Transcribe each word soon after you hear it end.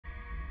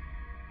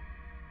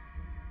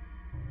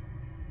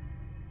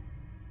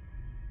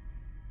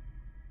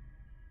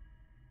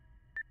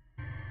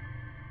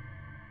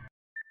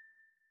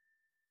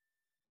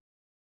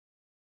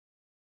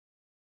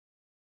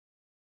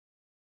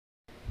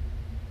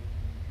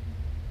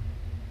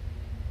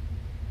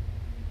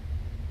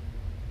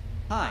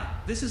Hi,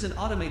 this is an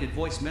automated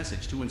voice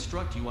message to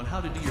instruct you on how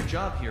to do your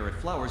job here at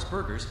Flowers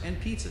Burgers and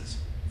Pizzas.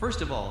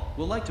 First of all,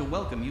 we'd like to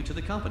welcome you to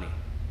the company.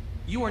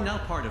 You are now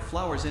part of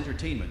Flowers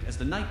Entertainment as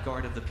the night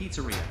guard of the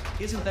pizzeria.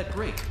 Isn't that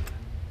great?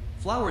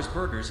 Flowers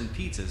Burgers and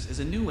Pizzas is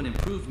a new and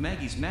improved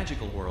Maggie's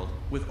Magical World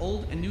with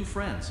old and new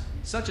friends,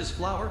 such as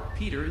Flower,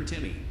 Peter, and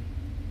Timmy.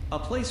 A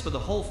place for the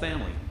whole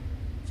family.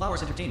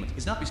 Flowers Entertainment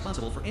is not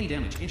responsible for any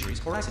damage, injuries,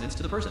 or accidents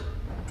to the person.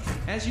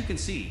 As you can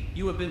see,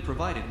 you have been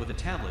provided with a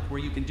tablet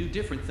where you can do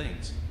different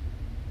things.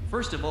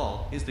 First of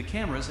all is the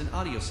cameras and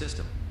audio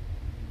system.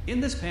 In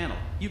this panel,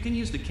 you can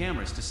use the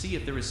cameras to see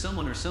if there is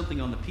someone or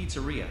something on the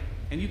pizzeria,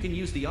 and you can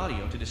use the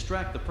audio to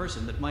distract the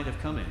person that might have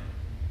come in.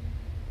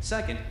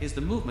 Second is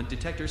the movement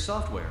detector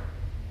software.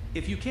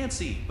 If you can't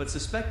see but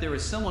suspect there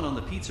is someone on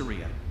the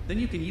pizzeria, then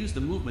you can use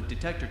the movement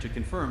detector to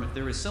confirm if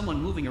there is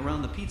someone moving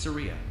around the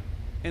pizzeria.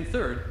 And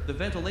third, the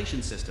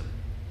ventilation system.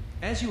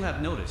 As you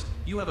have noticed,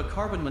 you have a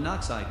carbon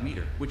monoxide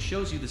meter which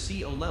shows you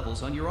the CO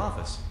levels on your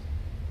office.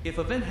 If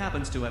a vent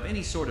happens to have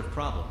any sort of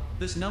problem,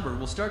 this number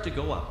will start to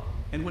go up,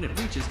 and when it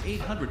reaches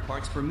 800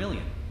 parts per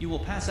million, you will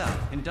pass out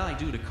and die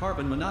due to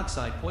carbon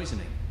monoxide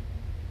poisoning.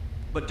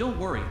 But don't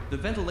worry, the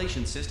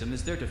ventilation system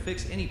is there to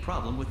fix any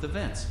problem with the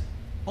vents.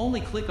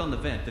 Only click on the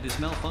vent that is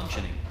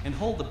malfunctioning and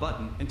hold the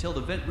button until the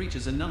vent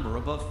reaches a number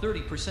above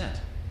 30%.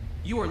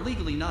 You are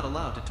legally not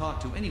allowed to talk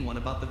to anyone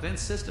about the vent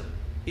system.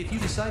 If you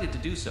decided to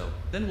do so,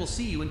 then we'll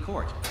see you in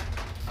court.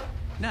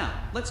 Now,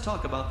 let's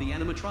talk about the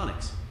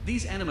animatronics.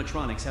 These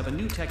animatronics have a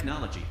new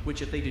technology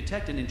which if they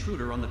detect an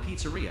intruder on the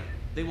pizzeria,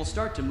 they will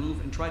start to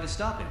move and try to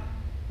stop him.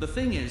 The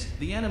thing is,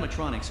 the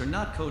animatronics are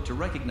not coded to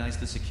recognize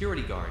the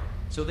security guard,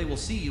 so they will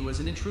see you as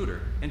an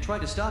intruder and try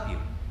to stop you.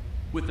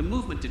 With the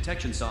movement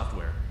detection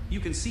software, you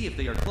can see if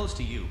they are close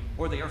to you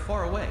or they are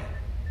far away.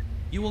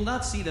 You will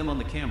not see them on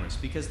the cameras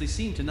because they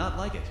seem to not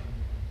like it.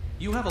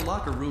 You have a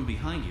locker room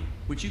behind you,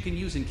 which you can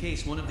use in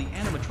case one of the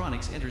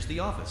animatronics enters the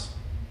office.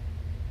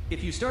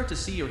 If you start to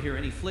see or hear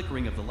any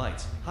flickering of the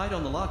lights, hide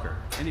on the locker,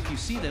 and if you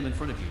see them in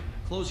front of you,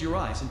 close your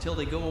eyes until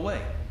they go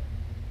away.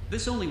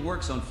 This only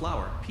works on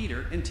Flower,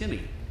 Peter, and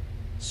Timmy.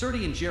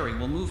 Surdy and Jerry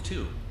will move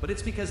too, but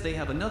it's because they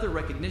have another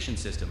recognition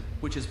system,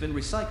 which has been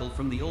recycled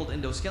from the old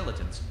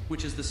endoskeletons,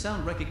 which is the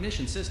sound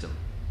recognition system.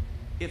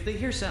 If they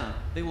hear sound,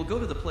 they will go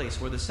to the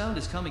place where the sound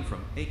is coming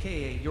from,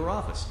 aka your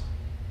office.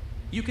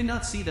 You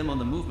cannot see them on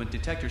the movement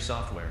detector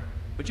software,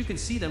 but you can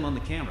see them on the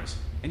cameras,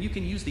 and you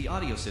can use the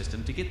audio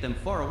system to get them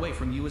far away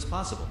from you as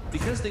possible,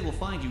 because they will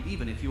find you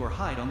even if you are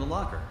hide on the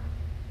locker.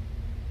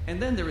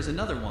 And then there is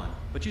another one,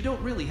 but you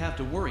don't really have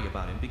to worry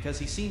about him because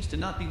he seems to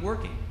not be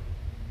working.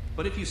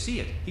 But if you see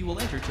it, he will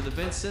enter to the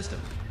vent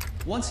system.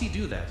 Once he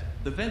do that,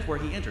 the vent where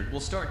he entered will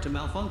start to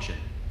malfunction.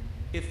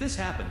 If this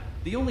happened,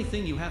 the only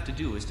thing you have to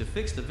do is to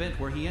fix the vent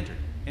where he entered,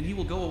 and he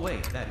will go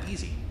away that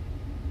easy.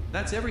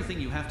 That's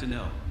everything you have to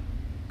know.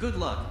 Good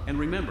luck, and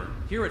remember,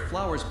 here at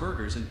Flowers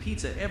Burgers and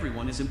Pizza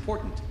everyone is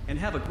important, and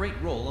have a great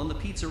role on the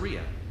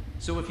pizzeria.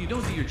 So if you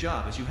don't do your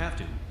job as you have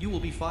to, you will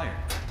be fired.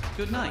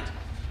 Good night.